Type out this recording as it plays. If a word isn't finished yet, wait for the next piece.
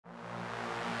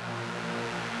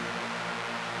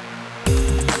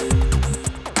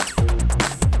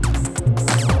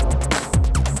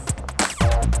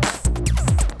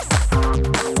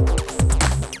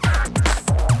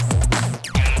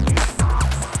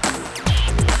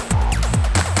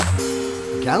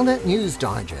Galnet News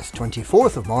Digest,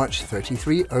 24th of March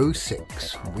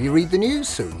 3306. We read the news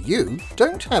so you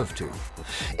don't have to.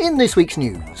 In this week's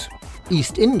news,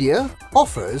 East India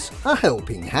offers a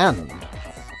helping hand.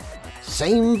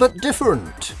 Same but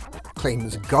different,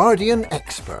 claims Guardian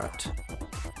expert.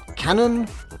 Canon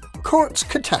courts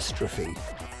catastrophe.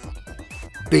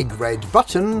 Big red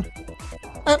button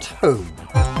at home.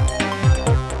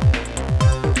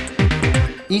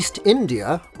 East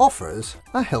India offers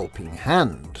a helping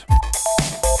hand.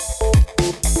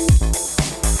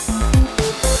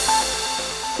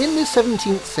 In the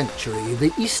 17th century,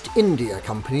 the East India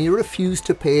Company refused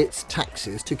to pay its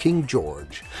taxes to King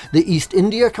George. The East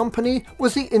India Company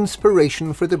was the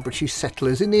inspiration for the British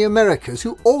settlers in the Americas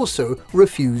who also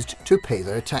refused to pay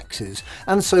their taxes,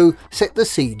 and so set the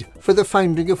seed for the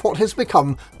founding of what has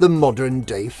become the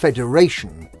modern-day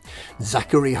Federation.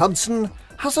 Zachary Hudson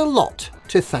has a lot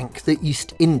to thank the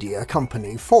East India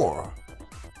Company for.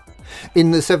 In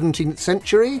the 17th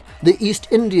century, the East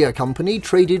India Company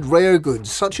traded rare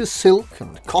goods such as silk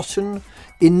and cotton,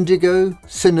 indigo,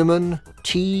 cinnamon,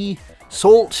 tea,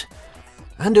 salt,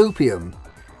 and opium.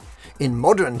 In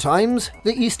modern times,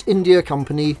 the East India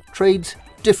Company trades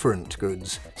different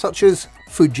goods such as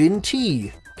Fujin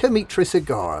tea, Kamitre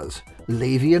cigars,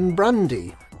 Lavian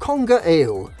brandy, Conga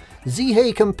ale,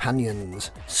 Zihei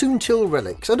companions, Suntil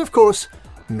relics, and of course,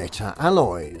 Meta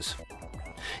alloys.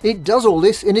 It does all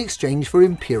this in exchange for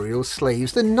imperial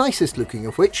slaves, the nicest looking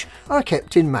of which are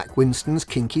kept in Mac Winston's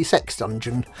kinky sex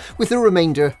dungeon, with the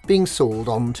remainder being sold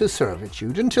on to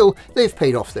servitude until they've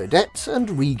paid off their debts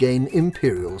and regain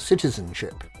imperial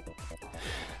citizenship.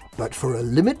 But for a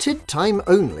limited time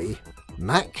only,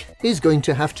 Mac is going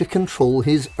to have to control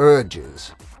his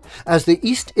urges, as the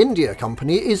East India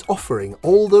Company is offering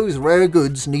all those rare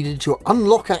goods needed to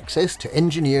unlock access to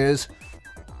engineers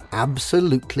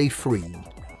absolutely free.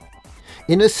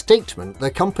 In a statement, the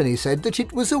company said that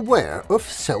it was aware of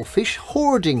selfish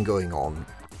hoarding going on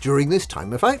during this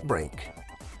time of outbreak,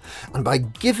 and by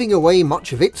giving away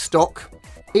much of its stock,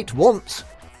 it wants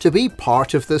to be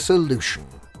part of the solution.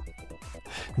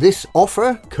 This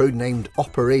offer, codenamed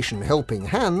Operation Helping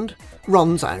Hand,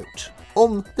 runs out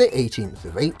on the 18th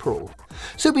of April,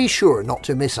 so be sure not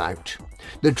to miss out.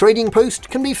 The trading post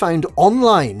can be found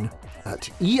online at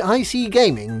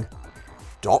eicgaming.com.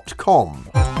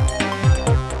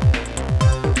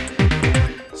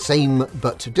 Same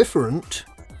but different,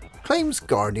 claims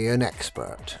Guardian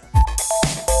expert.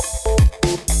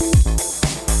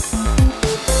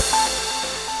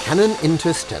 Canon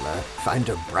Interstellar found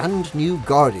a brand new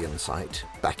Guardian site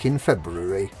back in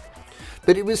February,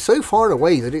 but it was so far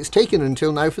away that it's taken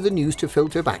until now for the news to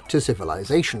filter back to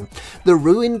civilization. The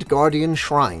ruined Guardian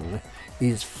Shrine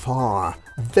is far,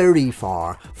 very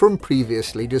far from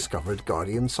previously discovered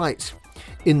Guardian sites.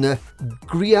 In the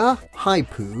Gria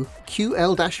Haipu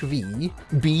QL-V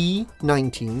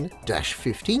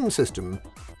B19-15 system,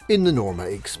 in the Norma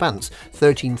Expanse,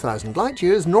 13,000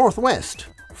 light-years northwest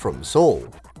from Sol.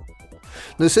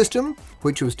 The system,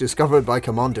 which was discovered by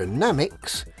Commander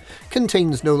Namix,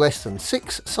 contains no less than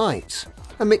 6 sites,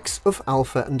 a mix of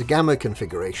alpha and gamma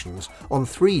configurations on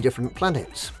 3 different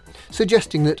planets,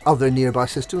 suggesting that other nearby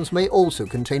systems may also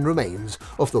contain remains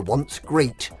of the once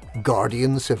great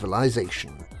Guardian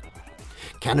civilization.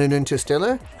 Canon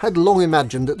Interstellar had long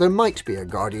imagined that there might be a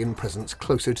Guardian presence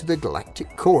closer to the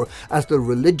galactic core, as the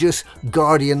religious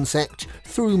Guardian sect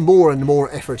threw more and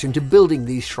more effort into building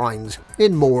these shrines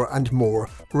in more and more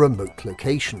remote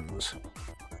locations.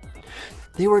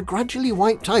 They were gradually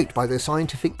wiped out by the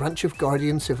scientific branch of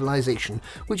Guardian civilization,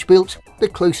 which built the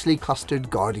closely clustered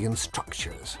Guardian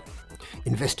structures.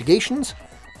 Investigations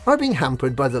are being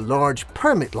hampered by the large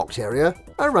permit-locked area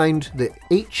around the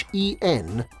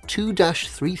HEN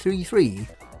 2-333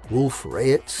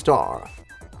 Wolf-Rayet star.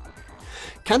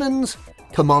 Canon's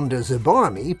Commander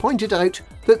Zabarmi pointed out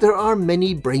that there are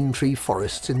many Braintree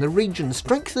forests in the region,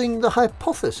 strengthening the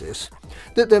hypothesis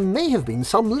that there may have been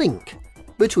some link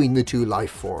between the two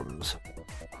life forms.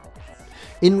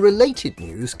 In related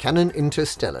news, Canon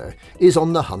Interstellar is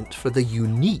on the hunt for the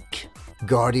unique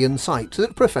Guardian site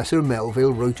that Professor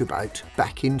Melville wrote about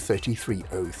back in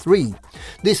 3303.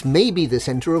 This may be the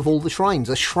centre of all the shrines,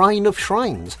 a shrine of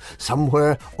shrines,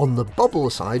 somewhere on the bubble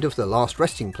side of the last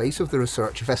resting place of the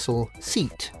research vessel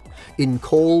Seat, in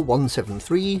Call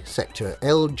 173, Sector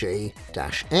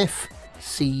LJ-F,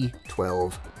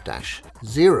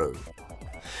 C12-0.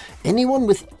 Anyone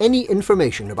with any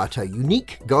information about a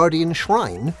unique Guardian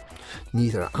shrine,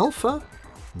 neither Alpha,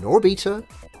 nor Beta,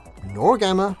 nor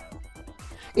Gamma,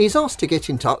 is asked to get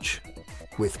in touch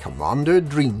with Commander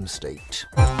Dreamstate.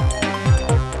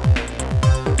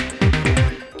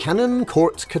 Cannon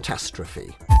courts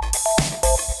catastrophe.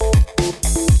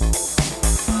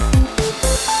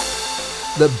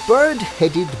 The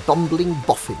bird-headed bumbling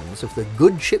boffins of the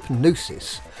good ship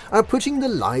Gnosis are putting the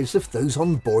lives of those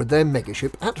on board their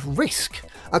megaship at risk,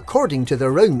 according to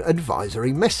their own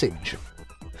advisory message.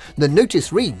 The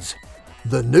notice reads,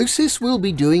 "The Gnosis will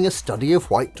be doing a study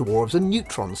of white dwarfs and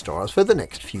neutron stars for the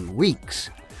next few weeks.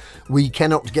 We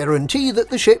cannot guarantee that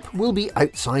the ship will be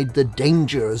outside the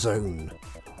danger zone.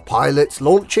 Pilots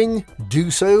launching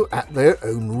do so at their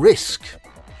own risk."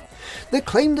 The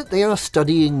claim that they are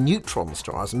studying neutron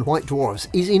stars and white dwarfs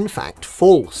is in fact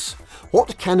false.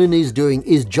 What Cannon is doing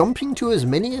is jumping to as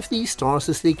many of these stars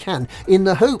as they can in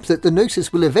the hope that the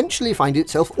Gnosis will eventually find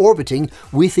itself orbiting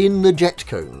within the jet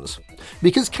cones,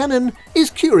 because Cannon is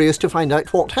curious to find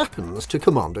out what happens to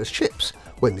Commander's ships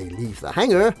when they leave the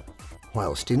hangar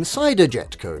whilst inside a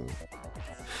jet cone.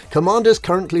 Commanders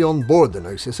currently on board the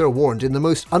Gnosis are warned in the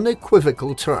most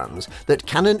unequivocal terms that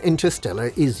Cannon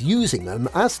Interstellar is using them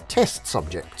as test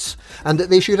subjects, and that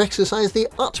they should exercise the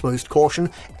utmost caution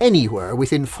anywhere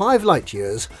within 5 light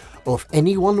years of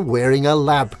anyone wearing a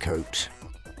lab coat.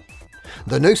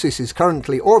 The Gnosis is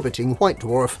currently orbiting white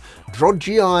dwarf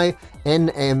Drogii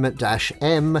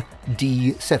NM-M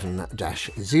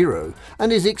D7-0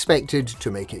 and is expected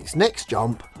to make its next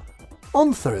jump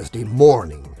on Thursday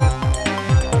morning.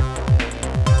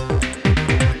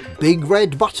 Big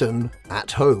red button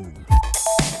at home.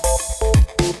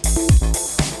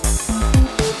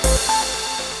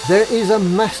 There is a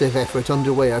massive effort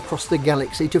underway across the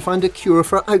galaxy to find a cure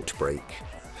for outbreak.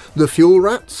 The Fuel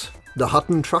Rats, the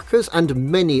Hutton Truckers and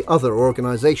many other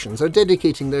organisations are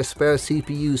dedicating their spare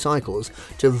CPU cycles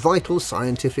to vital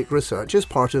scientific research as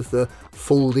part of the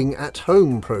Folding at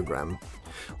Home programme,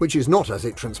 which is not, as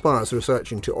it transpires,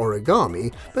 research into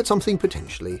origami, but something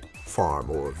potentially far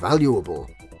more valuable.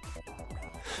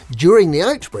 During the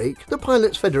outbreak, the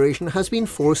Pilots Federation has been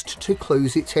forced to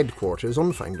close its headquarters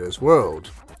on Founders World.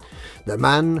 The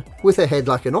man with a head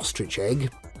like an ostrich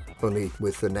egg, only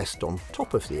with the nest on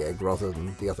top of the egg rather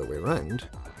than the other way round,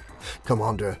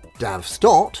 Commander Dav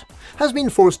Stott, has been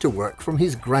forced to work from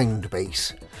his ground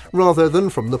base, rather than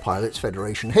from the Pilots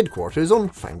Federation headquarters on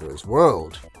Founders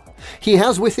World. He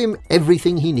has with him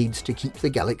everything he needs to keep the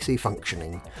galaxy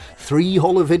functioning. 3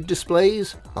 holovid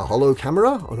displays, a holo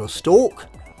camera on a stalk,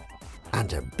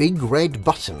 and a big red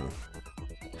button.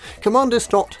 Commander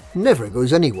Stott never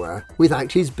goes anywhere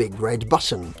without his big red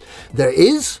button. There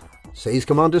is, says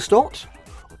Commander Stott,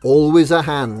 always a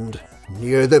hand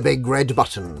near the big red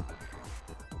button.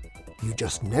 You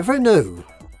just never know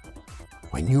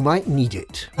when you might need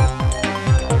it.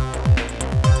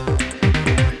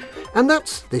 And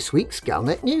that's this week's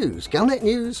Galnet News. Galnet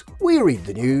News, we read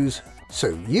the news, so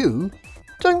you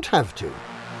don't have to.